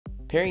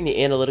Pairing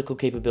the analytical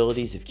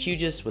capabilities of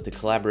QGIS with the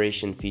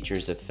collaboration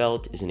features of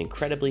Felt is an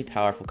incredibly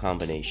powerful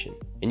combination,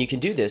 and you can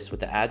do this with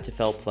the Add to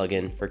Felt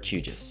plugin for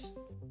QGIS.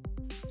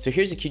 So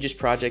here's a QGIS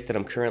project that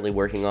I'm currently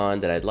working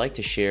on that I'd like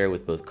to share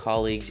with both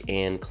colleagues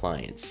and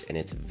clients, and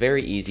it's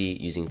very easy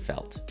using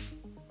Felt.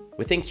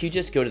 Within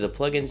QGIS, go to the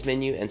Plugins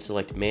menu and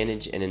select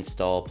Manage and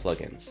Install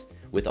Plugins.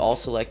 With all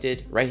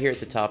selected, right here at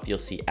the top you'll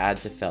see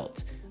Add to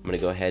Felt. I'm going to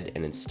go ahead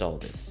and install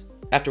this.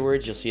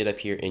 Afterwards, you'll see it up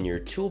here in your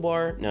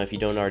toolbar. Now, if you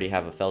don't already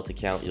have a Felt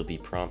account, you'll be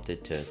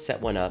prompted to set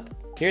one up.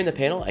 Here in the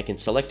panel, I can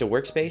select a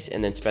workspace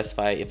and then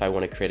specify if I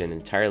want to create an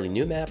entirely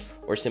new map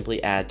or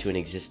simply add to an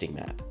existing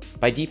map.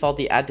 By default,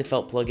 the Add to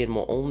Felt plugin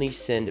will only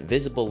send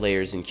visible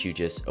layers in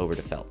QGIS over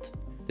to Felt.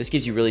 This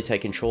gives you really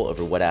tight control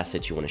over what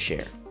assets you want to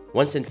share.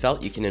 Once in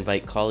Felt, you can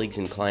invite colleagues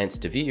and clients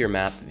to view your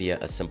map via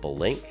a simple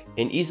link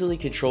and easily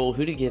control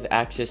who to give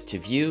access to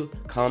view,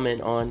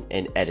 comment on,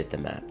 and edit the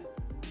map.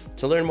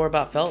 To learn more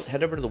about Felt,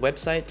 head over to the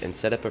website and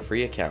set up a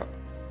free account.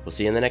 We'll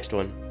see you in the next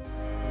one.